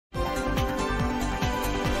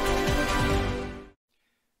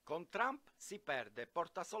Con Trump si perde,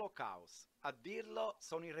 porta solo caos. A dirlo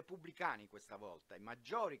sono i repubblicani questa volta, i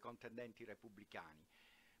maggiori contendenti repubblicani.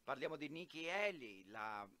 Parliamo di Nikki Haley,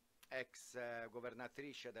 la ex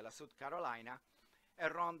governatrice della South Carolina, e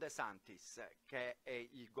Ron De Santis, che è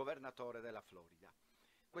il governatore della Florida.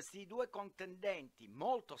 Questi due contendenti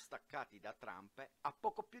molto staccati da Trump, a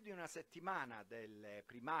poco più di una settimana delle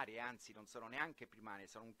primarie, anzi non sono neanche primarie,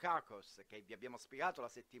 sono un caucus che vi abbiamo spiegato la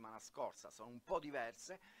settimana scorsa, sono un po'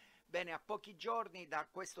 diverse. Bene, a pochi giorni da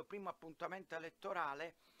questo primo appuntamento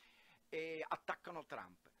elettorale attaccano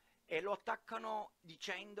Trump e lo attaccano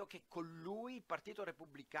dicendo che con lui il Partito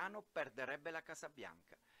Repubblicano perderebbe la Casa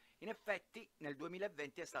Bianca. In effetti nel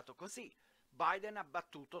 2020 è stato così, Biden ha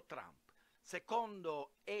battuto Trump.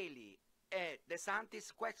 Secondo Haley e De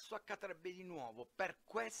Santis questo accadrebbe di nuovo, per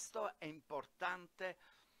questo è importante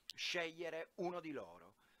scegliere uno di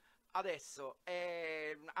loro. Adesso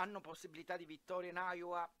hanno possibilità di vittoria in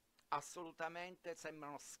Iowa? Assolutamente,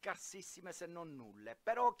 sembrano scarsissime se non nulle,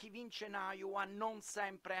 però chi vince in Iowa non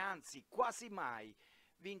sempre, anzi quasi mai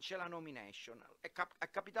vince la nomination. È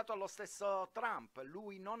capitato allo stesso Trump,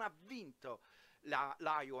 lui non ha vinto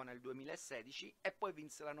l'Iowa nel 2016 e poi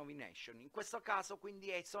vinse la nomination. In questo caso quindi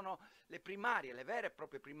sono le primarie, le vere e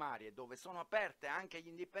proprie primarie, dove sono aperte anche gli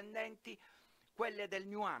indipendenti, quelle del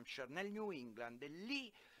New Hampshire, nel New England.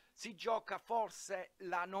 Lì si gioca forse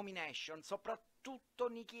la nomination, soprattutto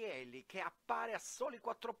Nikki Haley, che appare a soli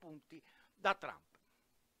 4 punti da Trump.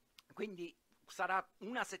 Quindi sarà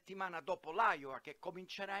una settimana dopo l'Iowa che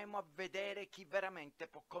cominceremo a vedere chi veramente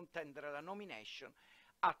può contendere la nomination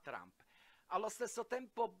a Trump. Allo stesso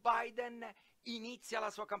tempo Biden inizia la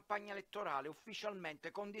sua campagna elettorale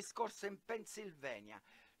ufficialmente con discorso in Pennsylvania.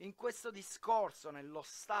 In questo discorso, nello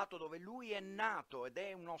stato dove lui è nato ed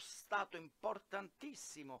è uno stato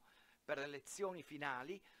importantissimo per le elezioni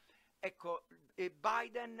finali, ecco,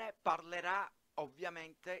 Biden parlerà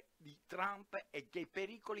ovviamente di Trump e dei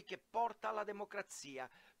pericoli che porta alla democrazia,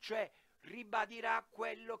 cioè ribadirà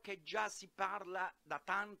quello che già si parla da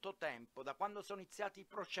tanto tempo, da quando sono iniziati i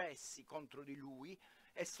processi contro di lui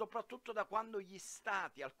e soprattutto da quando gli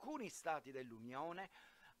stati, alcuni stati dell'Unione,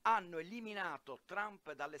 hanno eliminato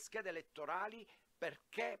Trump dalle schede elettorali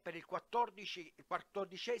perché per il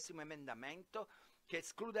 14° emendamento che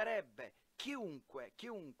escluderebbe chiunque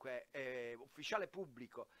ufficiale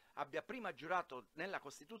pubblico abbia prima giurato nella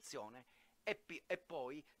Costituzione e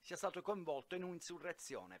poi sia stato coinvolto in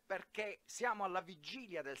un'insurrezione, perché siamo alla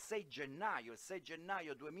vigilia del 6 gennaio, il 6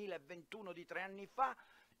 gennaio 2021 di 3 anni fa,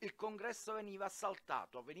 il congresso veniva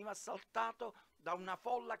assaltato da una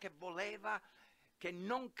folla che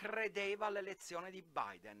non credeva all'elezione di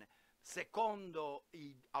Biden. Secondo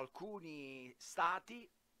alcuni stati,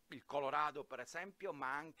 il Colorado per esempio,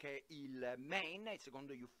 ma anche il Maine,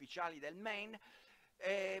 secondo gli ufficiali del Maine,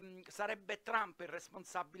 sarebbe Trump il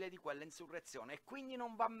responsabile di quell'insurrezione e quindi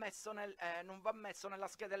non va messo nella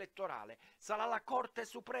scheda elettorale, sarà la Corte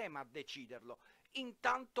Suprema a deciderlo.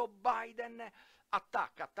 Intanto Biden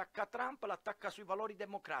attacca Trump, l'attacca sui valori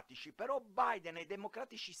democratici, però Biden e i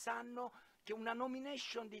democratici sanno che una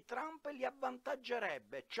nomination di Trump li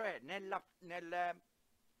avvantaggerebbe, cioè nella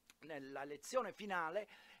elezione finale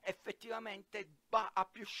effettivamente ha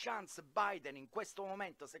più chance Biden in questo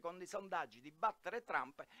momento, secondo i sondaggi, di battere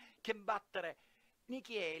Trump che battere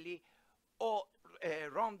Nikki Haley o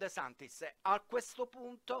Ron De Santis. A questo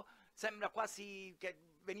punto sembra quasi che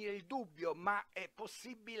venire il dubbio, ma è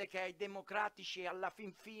possibile che ai democratici alla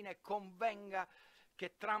fin fine convenga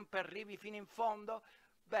che Trump arrivi fino in fondo?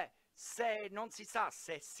 Beh, se non si sa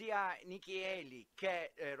se sia Nikki Haley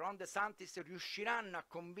che Ron De Santis riusciranno a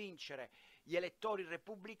convincere gli elettori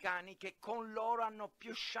repubblicani che con loro hanno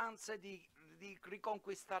più chance di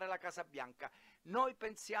riconquistare la Casa Bianca. Noi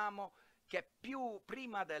pensiamo che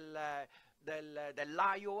prima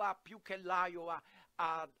dell'Iowa, più che l'Iowa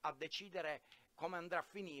a decidere come andrà a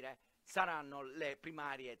finire, saranno le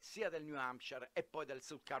primarie sia del New Hampshire e poi del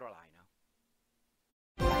South Carolina.